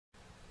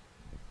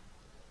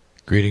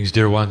Greetings,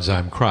 dear ones.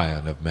 I'm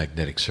Kryon of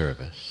Magnetic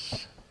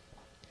Service.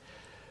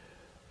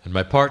 And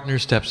my partner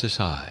steps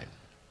aside.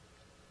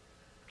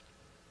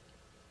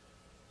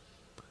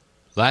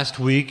 Last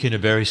week, in a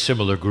very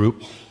similar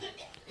group,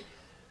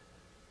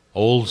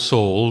 old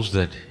souls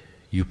that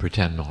you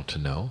pretend not to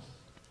know,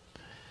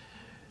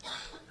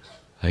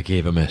 I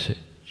gave a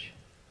message.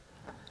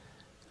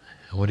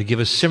 I want to give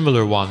a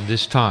similar one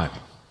this time.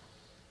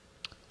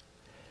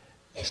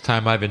 This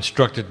time I've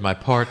instructed my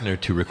partner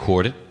to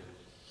record it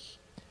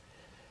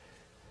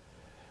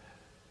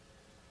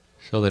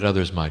so that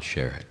others might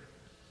share it.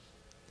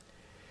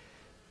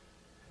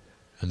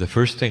 And the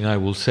first thing I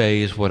will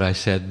say is what I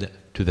said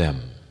to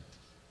them.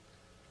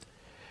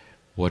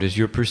 What is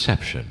your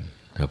perception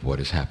of what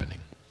is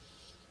happening?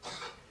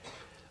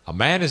 A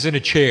man is in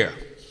a chair.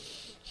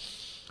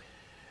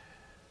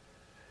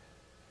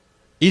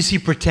 Is he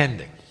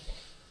pretending?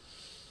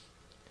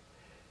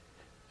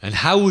 And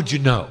how would you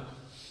know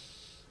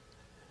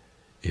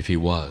if he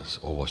was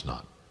or was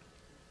not?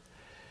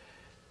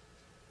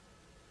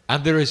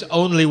 And there is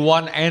only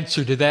one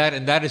answer to that,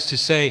 and that is to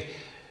say,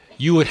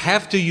 you would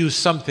have to use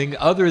something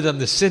other than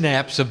the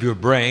synapse of your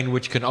brain,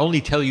 which can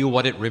only tell you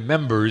what it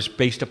remembers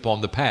based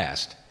upon the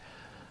past.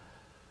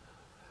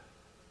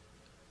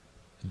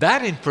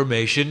 That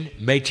information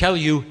may tell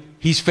you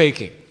he's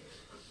faking.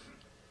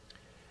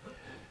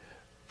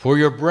 For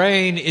your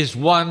brain is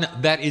one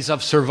that is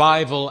of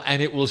survival,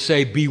 and it will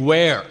say,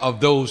 beware of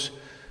those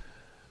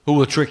who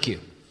will trick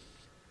you.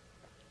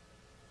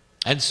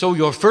 And so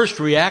your first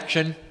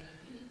reaction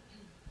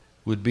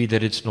would be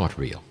that it's not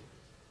real.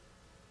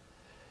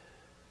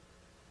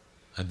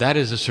 And that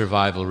is a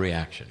survival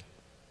reaction.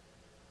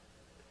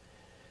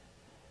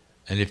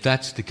 And if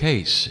that's the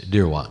case,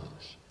 dear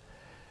ones,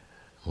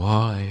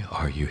 why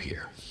are you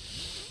here?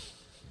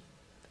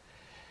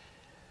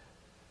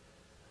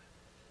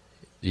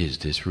 Is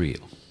this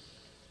real?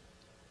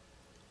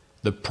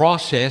 The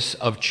process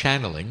of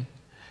channeling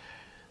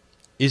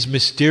is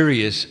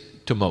mysterious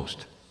to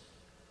most.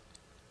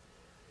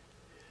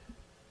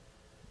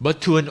 But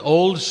to an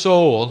old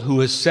soul who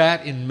has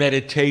sat in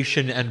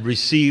meditation and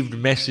received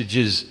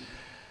messages,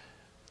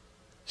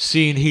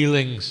 seen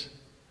healings,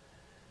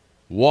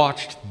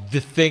 watched the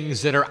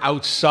things that are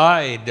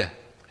outside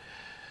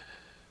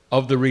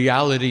of the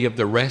reality of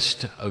the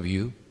rest of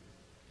you,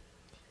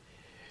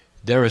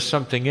 there is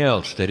something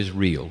else that is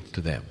real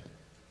to them.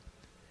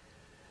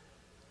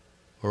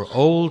 For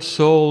old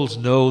souls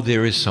know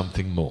there is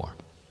something more.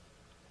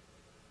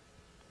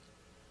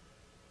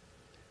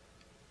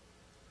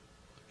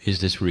 Is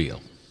this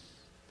real?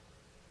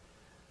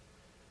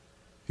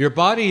 Your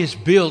body is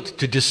built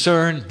to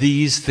discern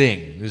these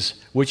things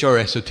which are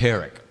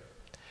esoteric.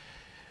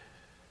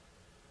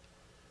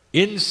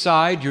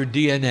 Inside your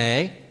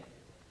DNA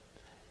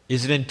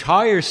is an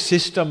entire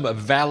system of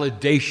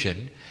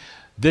validation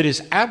that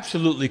is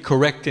absolutely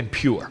correct and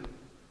pure.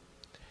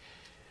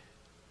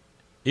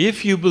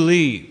 If you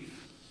believe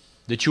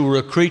that you are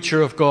a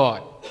creature of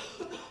God,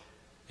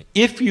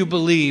 if you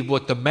believe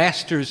what the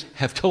masters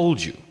have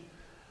told you,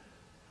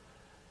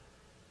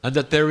 and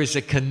that there is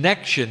a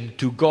connection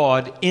to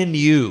God in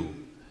you,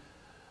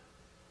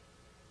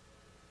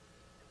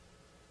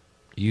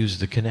 use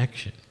the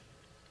connection.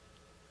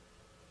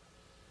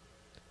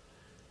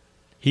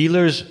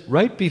 Healers,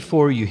 right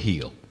before you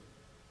heal,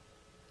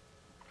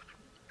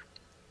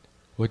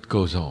 what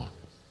goes on?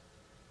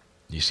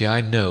 You see,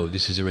 I know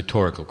this is a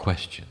rhetorical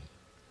question.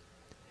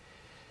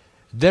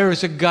 There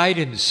is a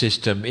guidance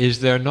system,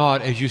 is there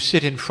not, as you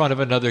sit in front of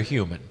another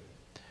human,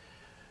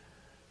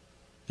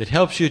 that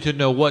helps you to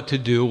know what to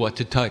do, what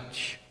to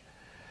touch,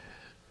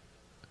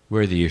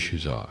 where the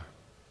issues are.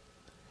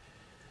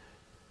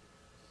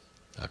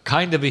 A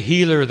kind of a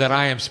healer that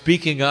I am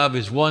speaking of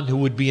is one who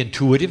would be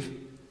intuitive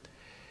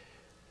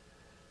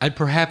and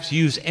perhaps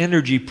use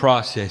energy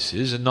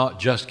processes and not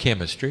just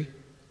chemistry,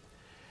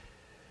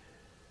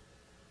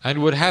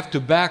 and would have to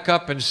back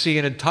up and see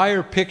an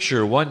entire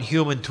picture, one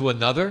human to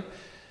another,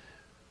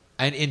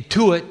 and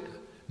intuit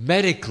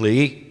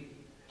medically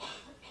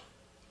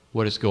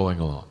what is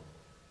going on.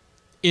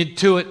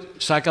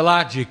 Intuit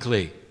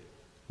psychologically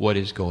what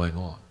is going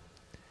on.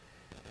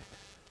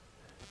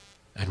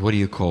 And what do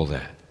you call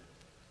that?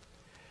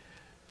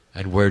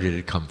 And where did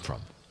it come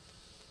from?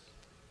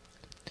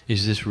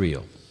 Is this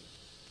real?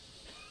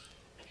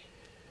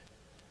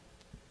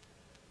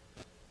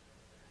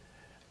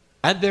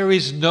 And there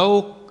is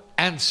no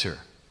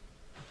answer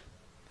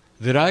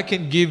that I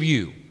can give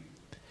you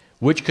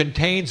which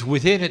contains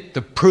within it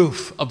the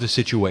proof of the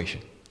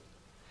situation.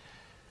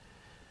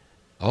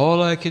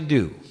 All I can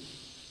do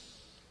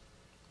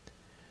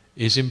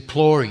is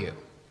implore you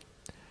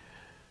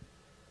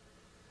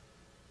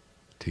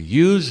to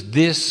use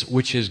this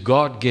which is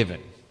God-given,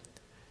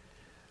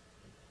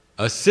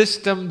 a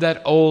system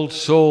that old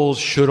souls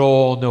should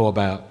all know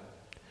about,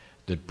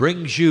 that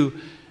brings you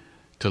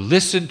to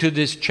listen to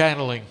this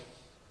channeling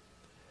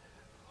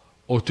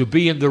or to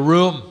be in the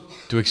room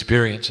to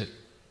experience it.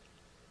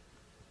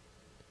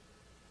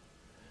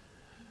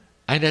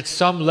 And at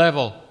some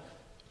level,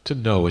 to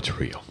know it's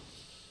real.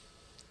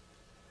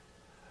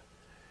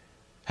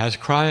 Has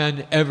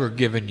Kryon ever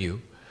given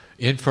you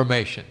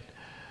information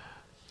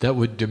that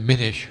would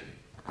diminish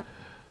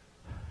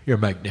your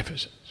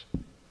magnificence?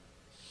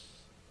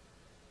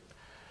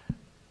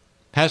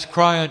 Has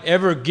Kryon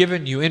ever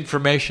given you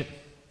information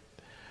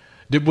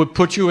that would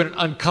put you in an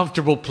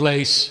uncomfortable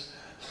place?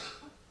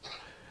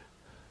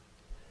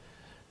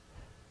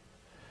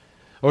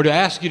 Or to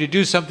ask you to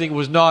do something that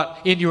was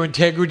not in your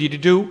integrity to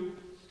do?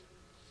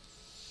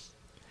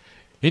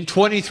 In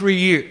 23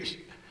 years,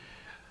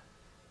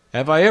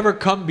 have I ever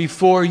come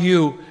before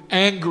you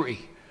angry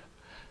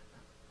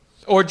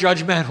or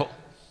judgmental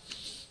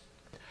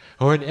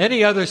or in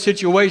any other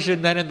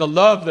situation than in the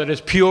love that is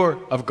pure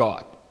of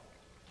God?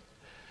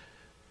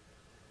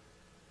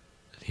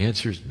 The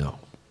answer is no.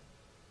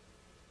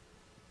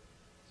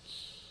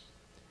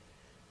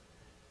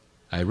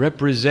 I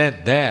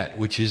represent that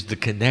which is the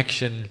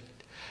connection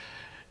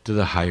to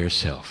the higher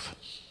self.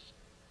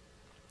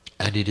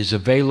 And it is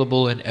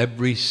available in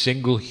every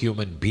single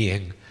human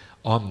being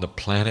on the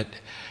planet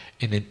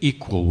in an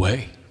equal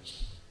way.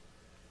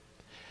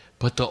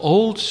 But the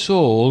old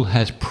soul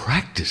has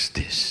practiced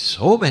this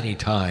so many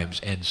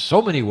times and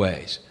so many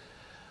ways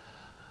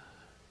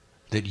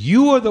that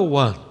you are the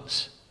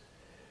ones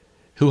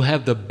who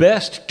have the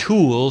best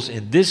tools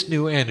in this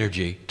new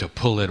energy to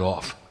pull it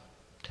off.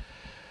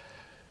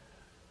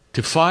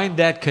 To find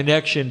that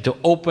connection, to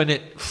open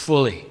it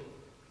fully.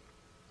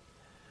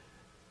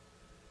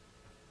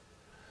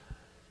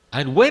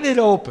 And when it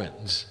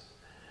opens,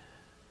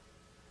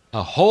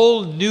 a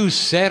whole new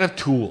set of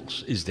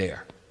tools is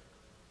there.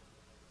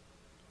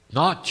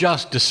 Not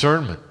just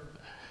discernment,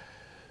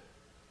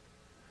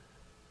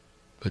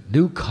 but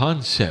new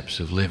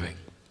concepts of living.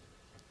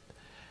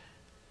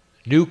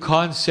 New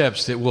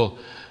concepts that will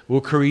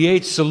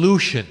create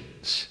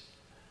solutions.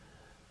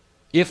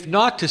 If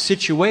not to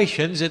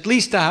situations, at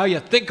least to how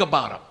you think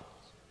about them.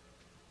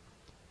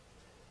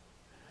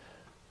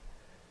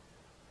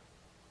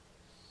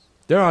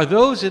 There are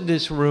those in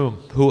this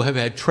room who have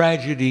had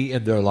tragedy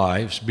in their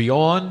lives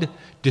beyond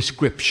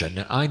description,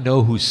 and I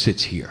know who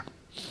sits here.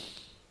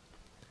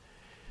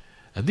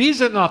 And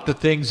these are not the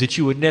things that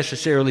you would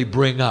necessarily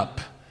bring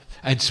up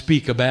and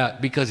speak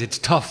about because it's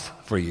tough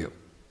for you.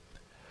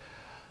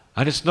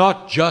 And it's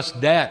not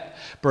just that,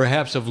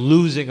 perhaps, of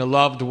losing a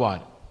loved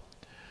one.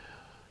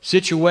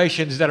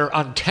 Situations that are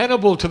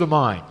untenable to the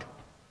mind.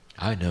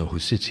 I know who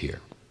sits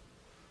here.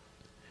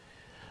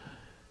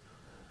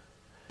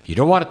 You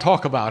don't want to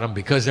talk about them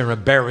because they're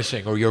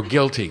embarrassing or you're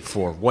guilty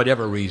for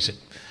whatever reason.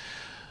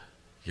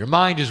 Your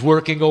mind is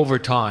working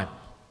overtime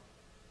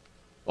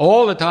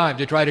all the time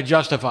to try to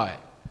justify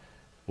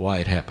why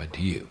it happened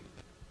to you.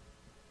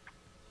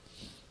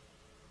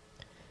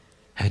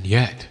 And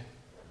yet,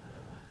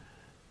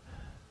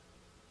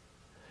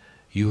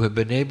 you have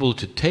been able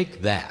to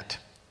take that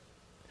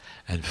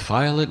and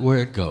file it where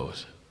it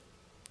goes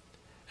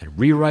and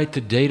rewrite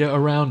the data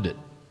around it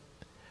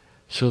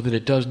so that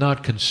it does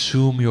not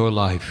consume your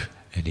life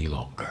any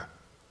longer.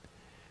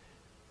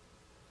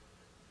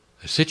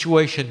 A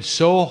situation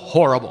so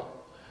horrible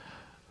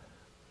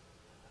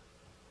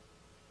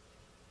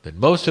that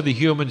most of the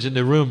humans in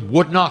the room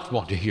would not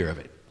want to hear of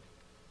it.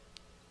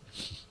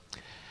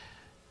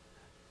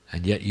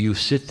 And yet you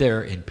sit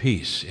there in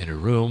peace in a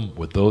room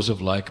with those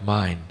of like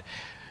mind,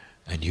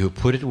 and you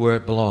put it where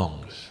it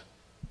belongs.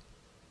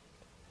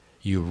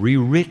 You've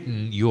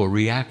rewritten your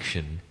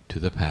reaction to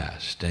the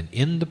past, and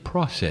in the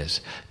process,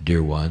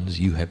 dear ones,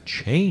 you have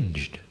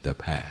changed the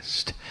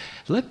past.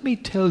 Let me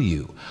tell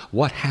you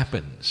what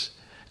happens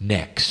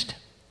next,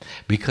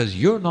 because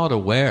you're not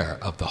aware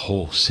of the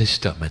whole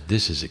system, and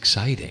this is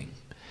exciting.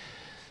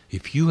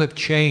 If you have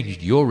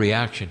changed your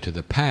reaction to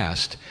the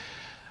past,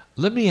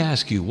 let me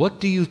ask you,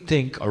 what do you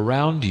think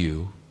around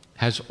you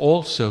has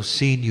also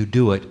seen you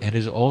do it and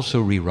is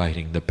also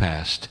rewriting the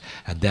past?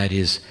 And that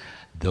is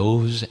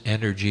those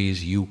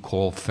energies you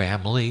call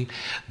family,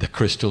 the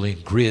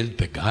crystalline grid,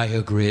 the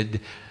Gaia grid,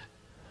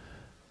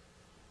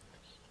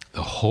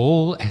 the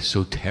whole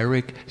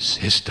esoteric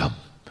system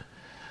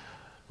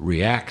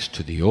reacts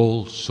to the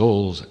old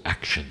soul's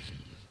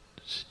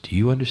actions. Do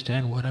you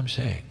understand what I'm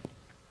saying?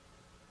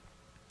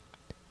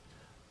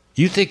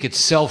 You think it's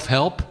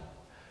self-help?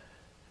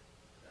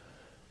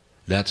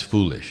 That's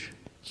foolish.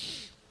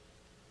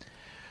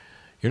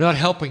 You're not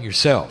helping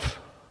yourself.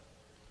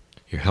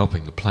 You're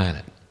helping the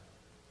planet.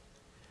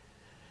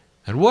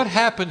 And what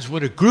happens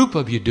when a group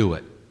of you do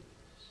it?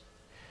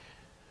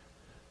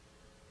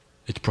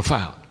 It's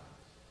profound.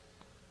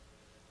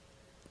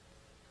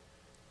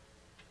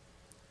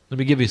 Let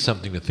me give you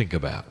something to think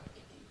about.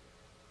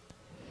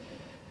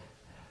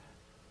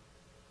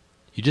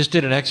 You just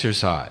did an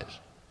exercise.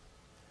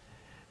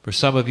 For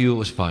some of you it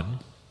was fun.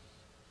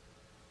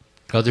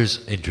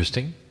 Others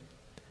interesting.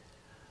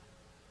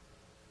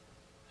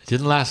 It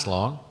didn't last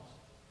long.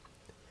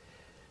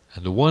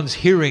 And the ones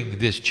hearing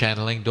this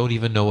channeling don't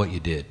even know what you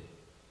did.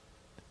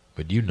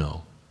 But you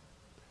know.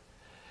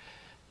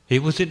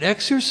 It was an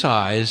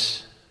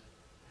exercise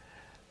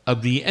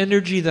of the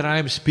energy that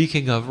I'm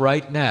speaking of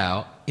right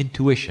now,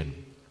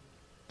 intuition.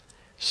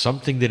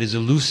 something that is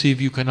elusive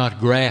you cannot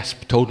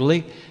grasp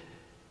totally.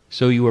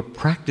 So you are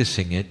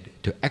practicing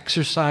it to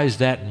exercise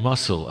that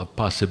muscle of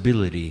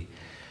possibility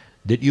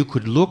that you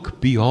could look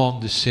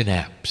beyond the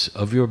synapse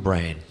of your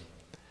brain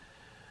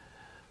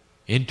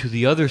into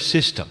the other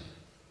system,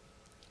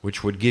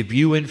 which would give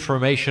you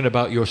information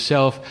about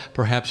yourself,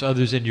 perhaps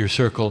others in your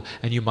circle,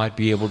 and you might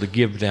be able to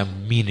give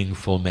them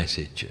meaningful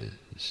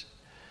messages.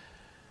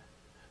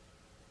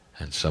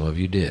 And some of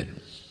you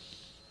did.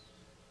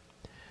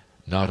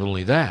 Not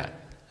only that,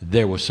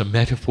 there were some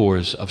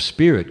metaphors of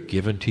spirit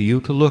given to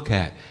you to look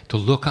at, to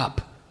look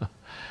up,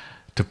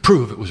 to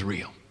prove it was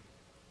real.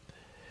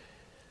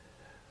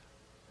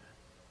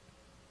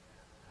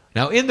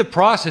 Now, in the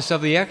process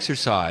of the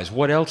exercise,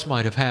 what else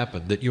might have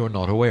happened that you're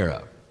not aware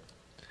of?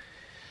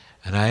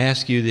 And I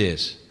ask you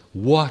this,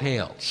 what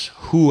else,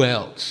 who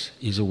else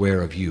is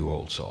aware of you,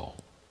 old soul?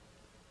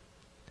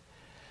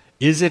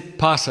 Is it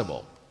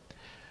possible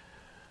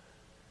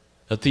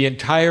that the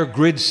entire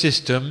grid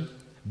system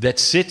that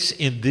sits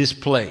in this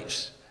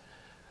place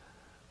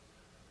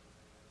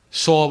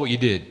saw what you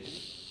did?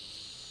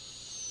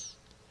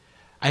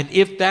 And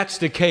if that's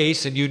the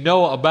case, and you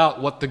know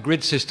about what the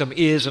grid system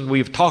is, and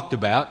we've talked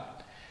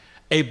about,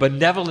 a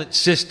benevolent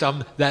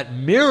system that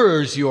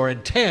mirrors your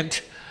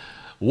intent,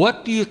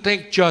 what do you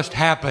think just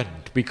happened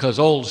because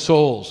old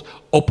souls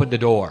opened the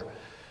door?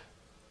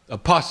 A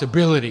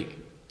possibility.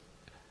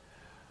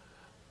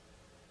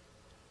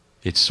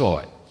 It saw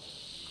it.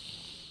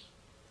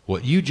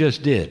 What you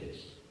just did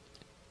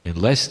in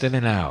less than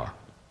an hour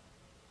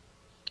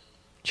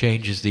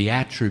changes the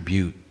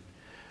attribute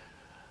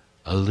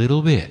a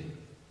little bit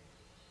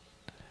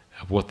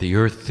of what the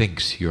earth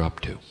thinks you're up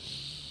to.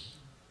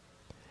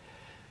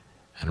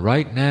 And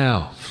right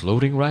now,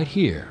 floating right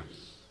here,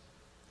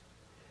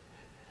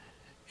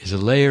 is a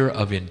layer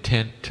of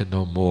intent to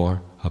know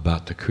more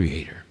about the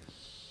Creator,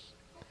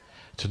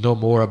 to know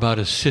more about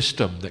a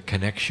system that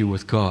connects you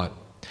with God.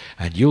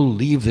 And you'll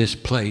leave this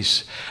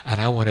place, and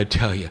I want to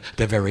tell you,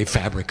 the very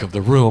fabric of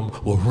the room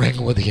will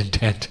ring with the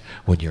intent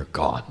when you're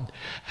gone.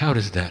 How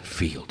does that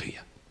feel to you?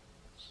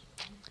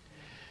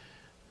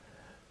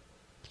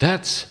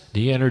 That's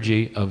the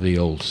energy of the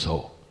old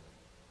soul.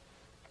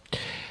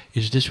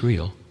 Is this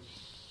real?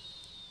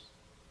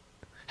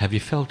 Have you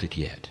felt it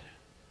yet?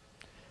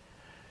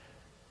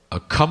 A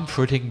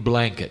comforting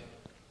blanket,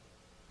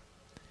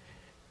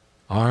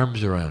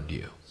 arms around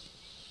you,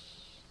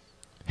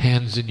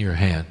 hands in your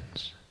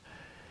hands,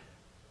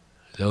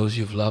 those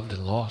you've loved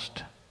and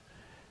lost,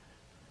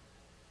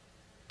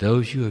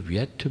 those you have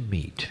yet to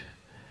meet,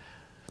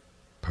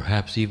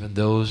 perhaps even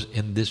those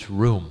in this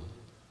room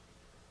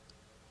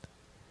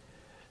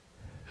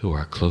who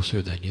are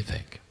closer than you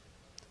think.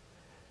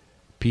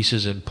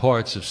 Pieces and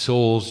parts of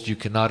souls you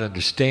cannot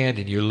understand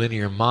in your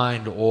linear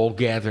mind, all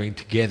gathering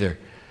together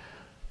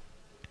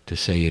to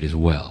say it is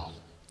well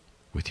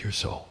with your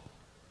soul.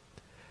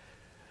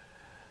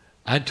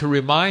 And to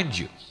remind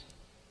you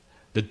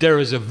that there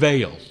is a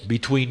veil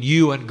between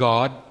you and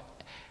God,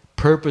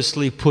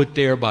 purposely put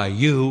there by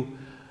you,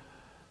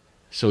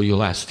 so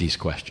you'll ask these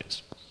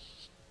questions.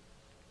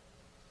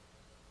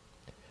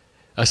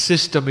 A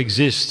system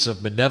exists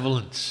of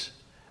benevolence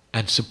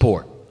and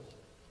support.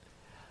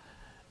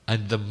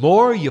 And the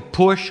more you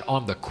push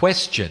on the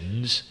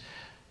questions,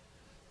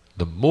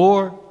 the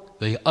more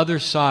the other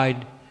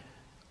side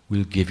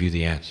will give you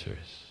the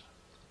answers.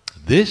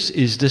 This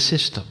is the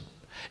system.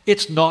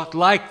 It's not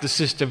like the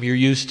system you're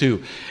used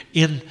to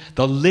in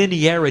the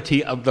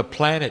linearity of the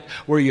planet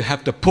where you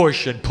have to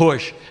push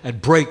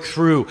and break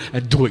through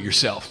and do it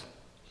yourself.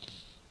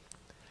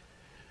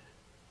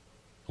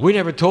 We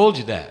never told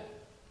you that.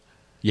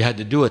 You had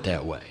to do it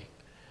that way.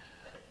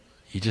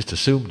 You just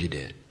assumed you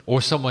did.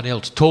 Or someone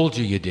else told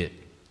you you did.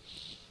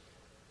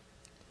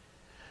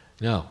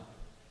 No.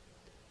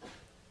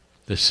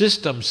 The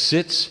system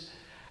sits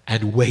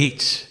and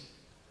waits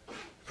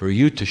for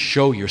you to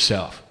show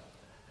yourself.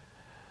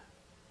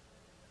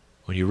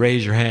 When you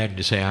raise your hand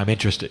to say, I'm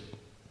interested,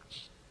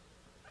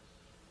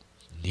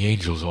 the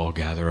angels all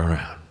gather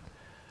around.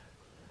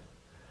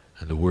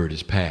 And the word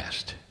is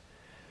passed.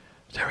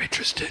 They're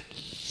interested.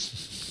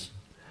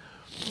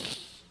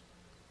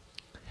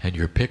 And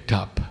you're picked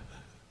up.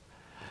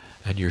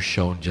 And you're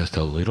shown just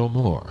a little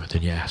more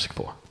than you asked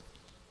for,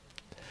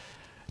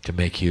 to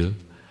make you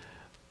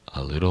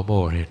a little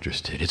more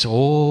interested. It's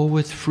all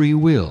with free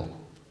will,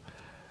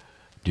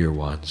 dear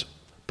ones,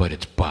 but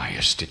it's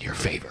biased in your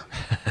favor.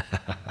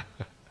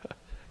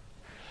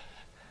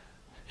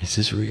 Is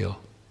this real?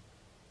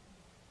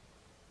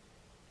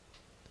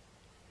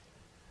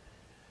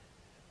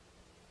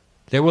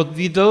 There will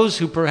be those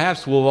who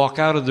perhaps will walk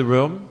out of the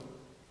room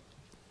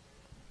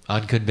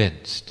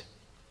unconvinced.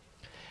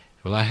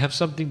 Well, I have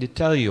something to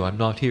tell you. I'm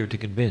not here to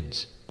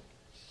convince.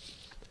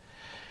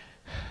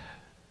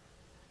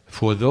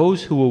 For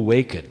those who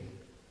awaken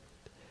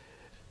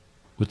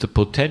with the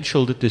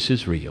potential that this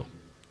is real,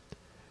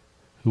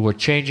 who are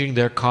changing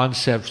their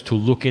concepts to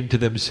look into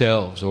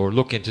themselves or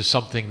look into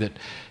something that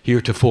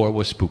heretofore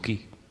was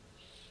spooky,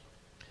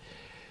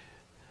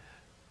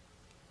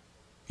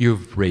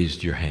 you've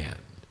raised your hand.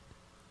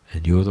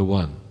 And you're the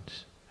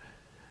ones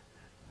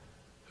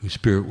whose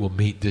Spirit will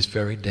meet this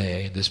very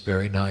day and this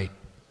very night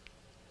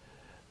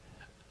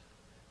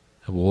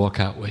and will walk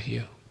out with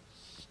you.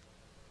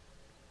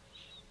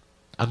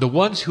 And the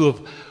ones who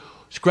have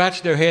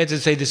scratched their heads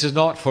and say, this is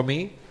not for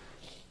me,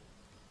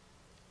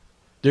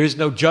 there is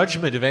no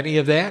judgment of any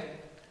of that.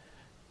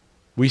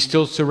 We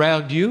still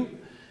surround you.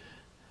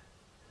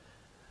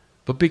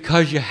 But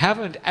because you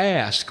haven't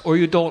asked, or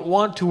you don't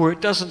want to, or it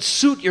doesn't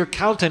suit your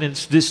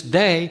countenance this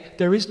day,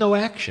 there is no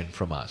action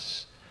from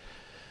us.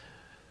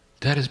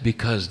 That is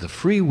because the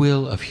free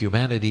will of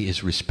humanity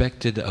is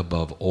respected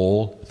above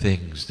all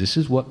things. This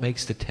is what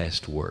makes the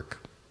test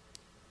work.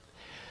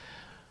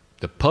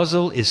 The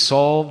puzzle is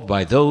solved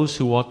by those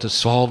who want to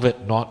solve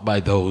it, not by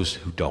those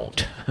who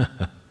don't.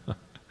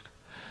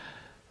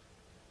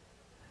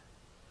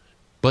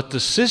 But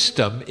the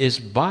system is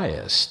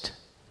biased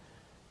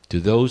to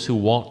those who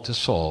want to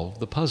solve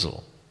the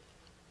puzzle.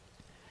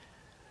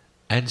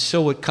 And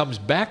so it comes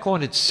back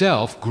on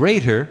itself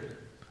greater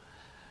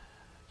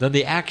than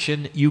the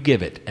action you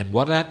give it. And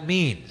what that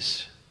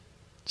means,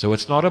 so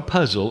it's not a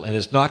puzzle and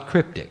it's not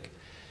cryptic,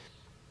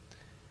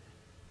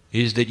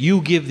 is that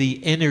you give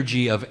the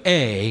energy of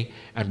A,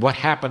 and what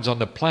happens on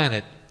the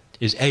planet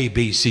is A,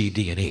 B, C,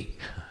 D, and E.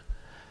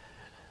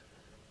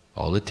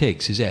 All it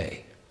takes is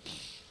A.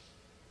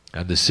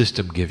 And the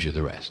system gives you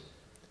the rest.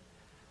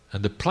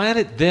 And the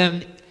planet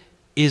then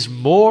is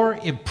more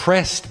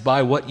impressed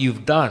by what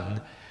you've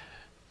done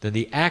than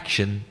the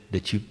action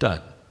that you've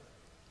done.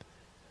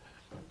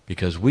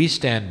 Because we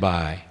stand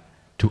by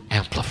to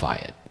amplify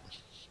it.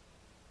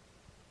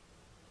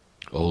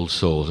 Old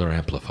souls are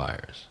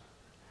amplifiers.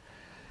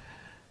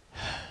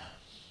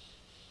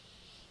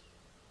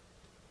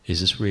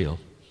 Is this real?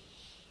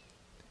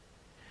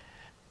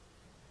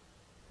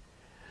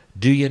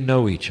 Do you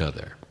know each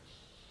other?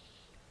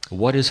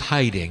 What is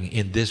hiding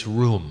in this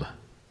room?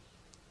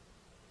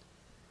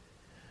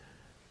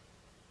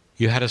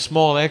 You had a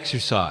small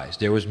exercise.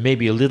 There was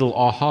maybe a little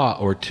aha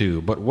or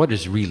two, but what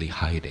is really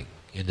hiding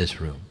in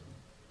this room?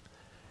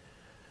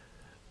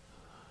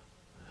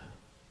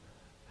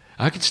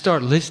 I could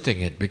start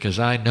listing it because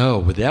I know,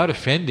 without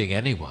offending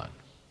anyone.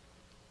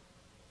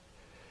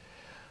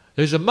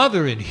 There's a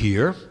mother in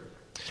here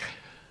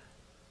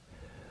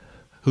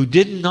who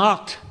did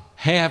not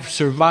have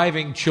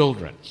surviving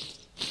children.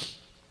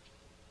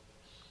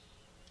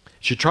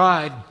 She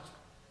tried.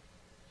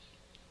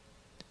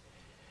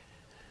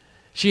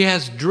 She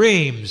has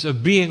dreams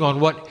of being on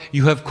what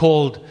you have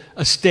called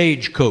a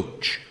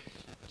stagecoach,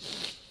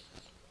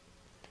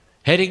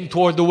 heading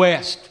toward the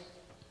West,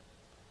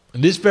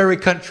 in this very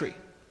country.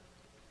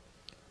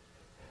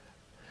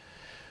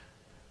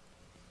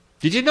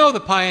 Did you know the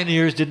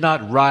pioneers did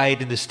not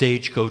ride in the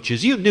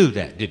stagecoaches? You knew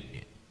that, didn't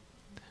you?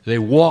 They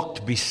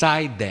walked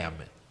beside them.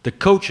 The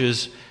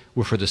coaches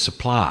were for the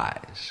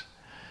supplies.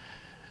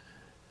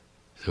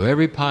 So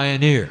every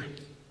pioneer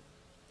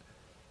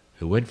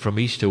who went from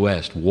east to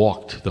west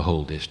walked the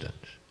whole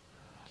distance.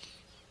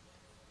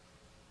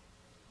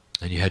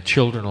 And you had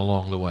children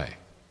along the way.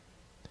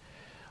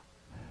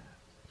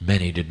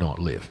 Many did not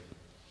live.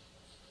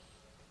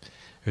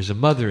 There's a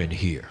mother in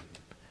here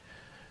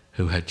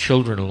who had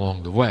children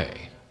along the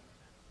way,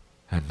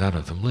 and none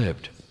of them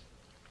lived.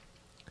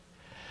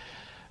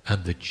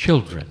 And the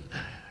children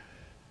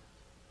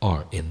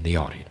are in the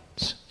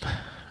audience.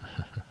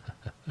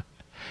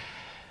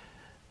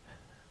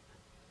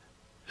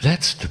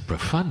 That's the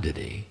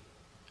profundity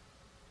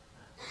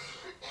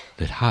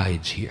that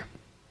hides here.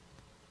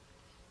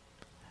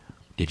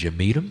 Did you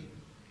meet him?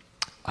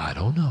 I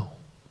don't know.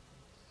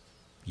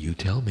 You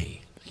tell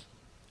me.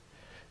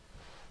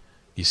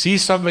 You see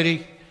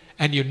somebody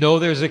and you know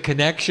there's a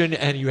connection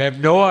and you have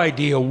no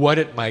idea what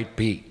it might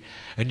be.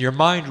 And your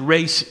mind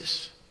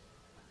races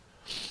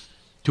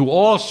to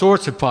all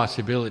sorts of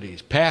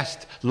possibilities,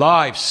 past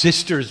lives,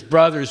 sisters,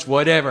 brothers,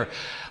 whatever.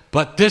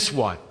 But this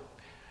one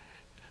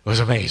was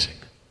amazing.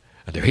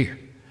 And they're here.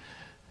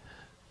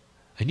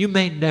 And you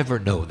may never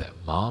know them,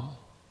 Mom.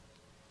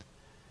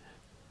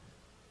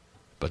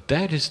 But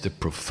that is the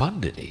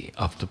profundity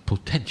of the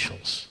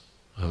potentials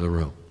of the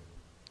room.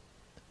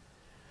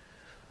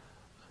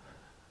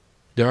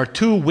 There are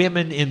two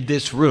women in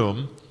this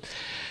room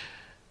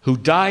who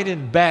died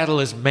in battle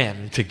as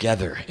men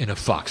together in a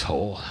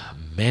foxhole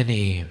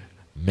many,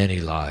 many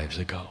lives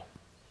ago.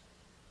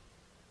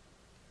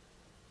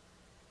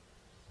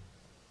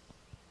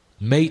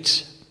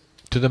 Mates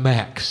to the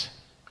max.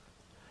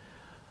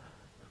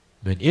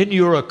 And in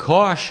your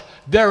Akash,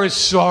 there is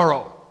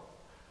sorrow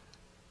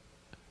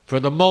for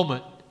the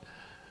moment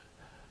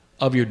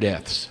of your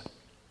deaths.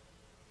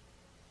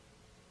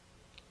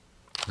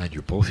 And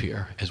you're both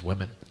here as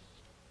women.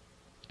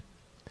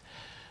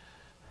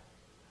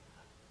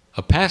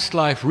 A past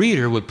life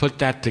reader would put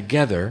that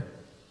together.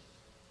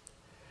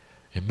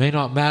 It may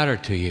not matter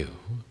to you,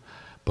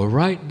 but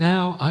right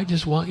now, I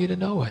just want you to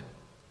know it.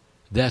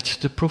 That's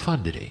the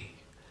profundity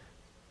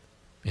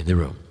in the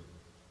room.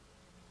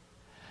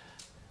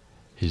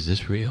 Is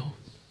this real?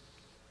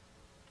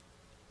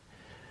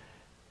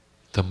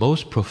 The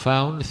most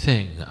profound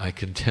thing I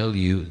can tell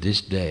you this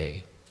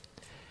day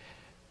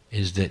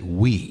is that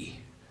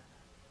we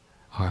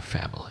are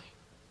family.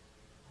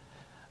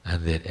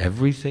 And that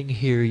everything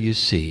here you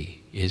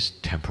see is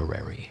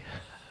temporary.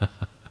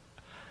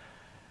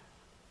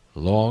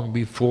 Long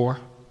before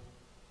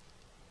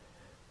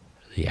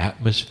the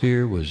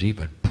atmosphere was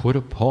even put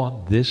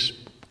upon this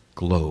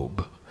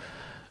globe,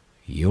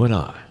 you and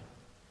I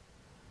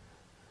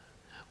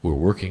were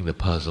working the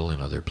puzzle in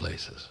other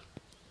places.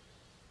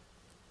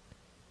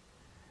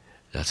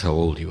 That's how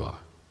old you are.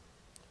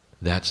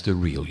 That's the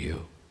real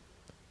you.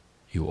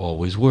 You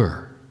always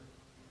were,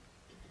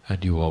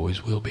 and you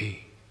always will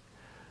be.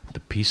 The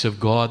peace of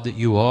God that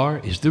you are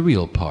is the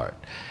real part.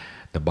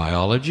 The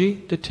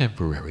biology, the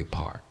temporary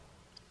part.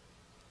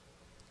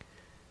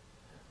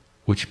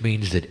 Which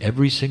means that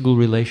every single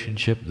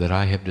relationship that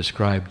I have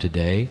described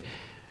today,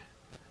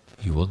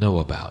 you will know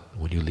about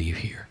when you leave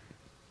here.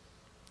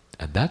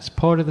 And that's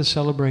part of the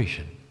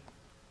celebration.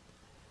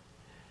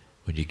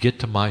 When you get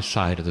to my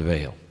side of the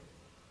veil,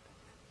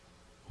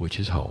 which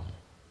is home,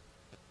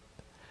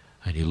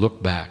 and you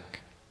look back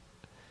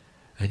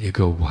and you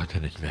go, what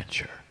an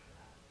adventure.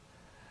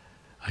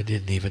 I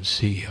didn't even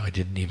see you. I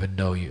didn't even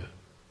know you.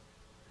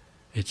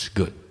 It's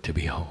good to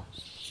be home.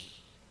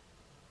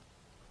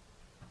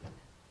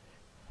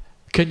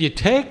 Can you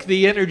take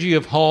the energy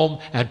of home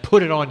and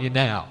put it on you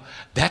now?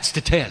 That's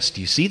the test.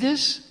 You see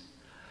this?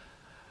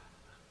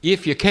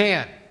 If you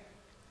can,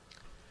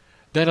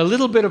 then a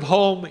little bit of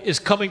home is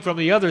coming from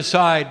the other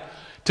side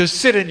to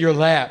sit in your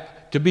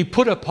lap, to be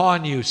put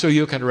upon you so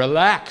you can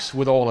relax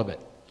with all of it.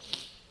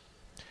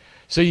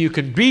 So you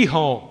can be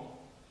home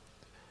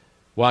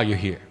while you're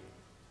here.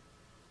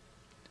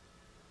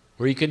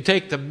 Where you can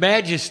take the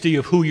majesty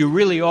of who you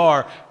really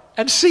are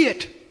and see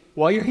it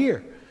while you're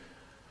here.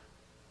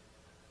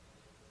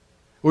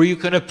 Where you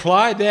can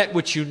apply that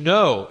which you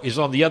know is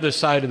on the other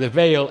side of the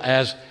veil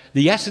as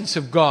the essence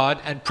of God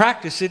and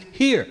practice it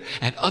here.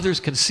 And others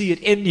can see it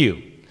in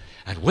you.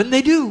 And when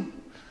they do,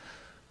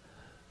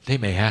 they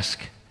may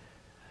ask,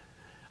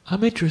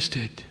 I'm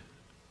interested.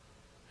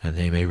 And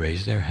they may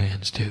raise their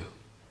hands too.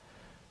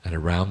 And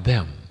around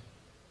them,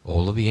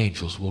 all of the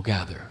angels will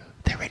gather.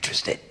 They're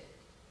interested.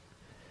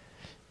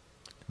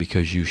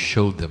 Because you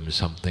showed them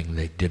something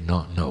they did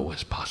not know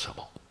was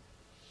possible.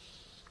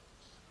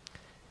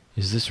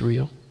 Is this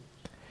real?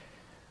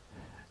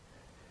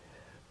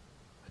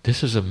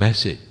 This is a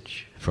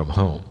message from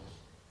home.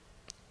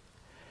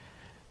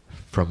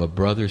 From a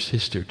brother,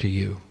 sister to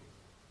you.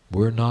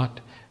 We're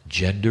not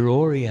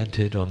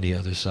gender-oriented on the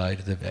other side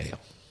of the veil.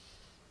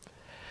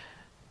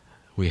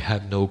 We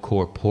have no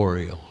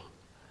corporeal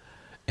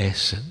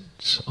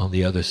essence on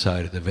the other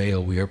side of the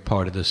veil. We are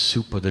part of the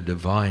soup of the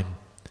divine,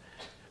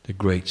 the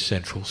great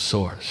central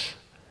source,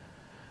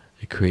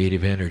 the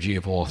creative energy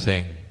of all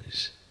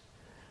things.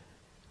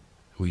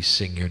 We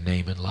sing your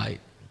name in light.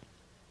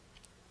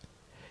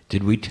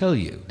 Did we tell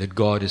you that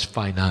God is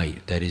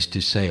finite? That is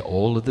to say,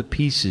 all of the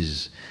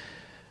pieces,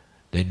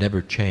 they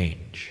never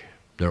change.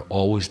 They're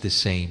always the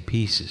same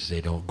pieces.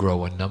 They don't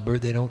grow in number,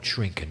 they don't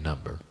shrink in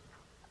number.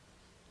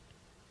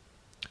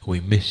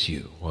 We miss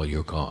you while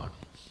you're gone.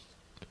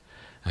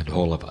 And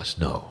all of us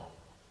know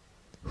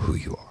who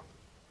you are.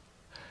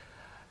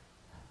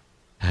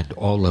 And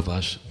all of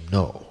us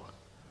know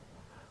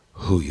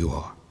who you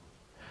are.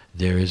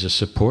 There is a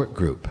support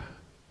group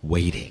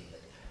waiting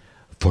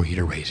for you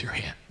to raise your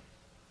hand.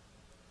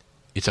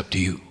 It's up to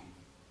you.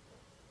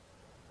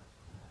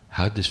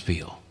 How'd this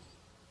feel?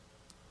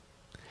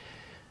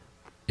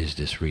 Is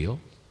this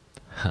real?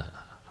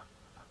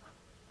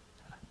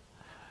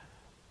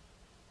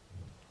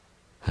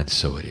 And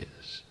so it is.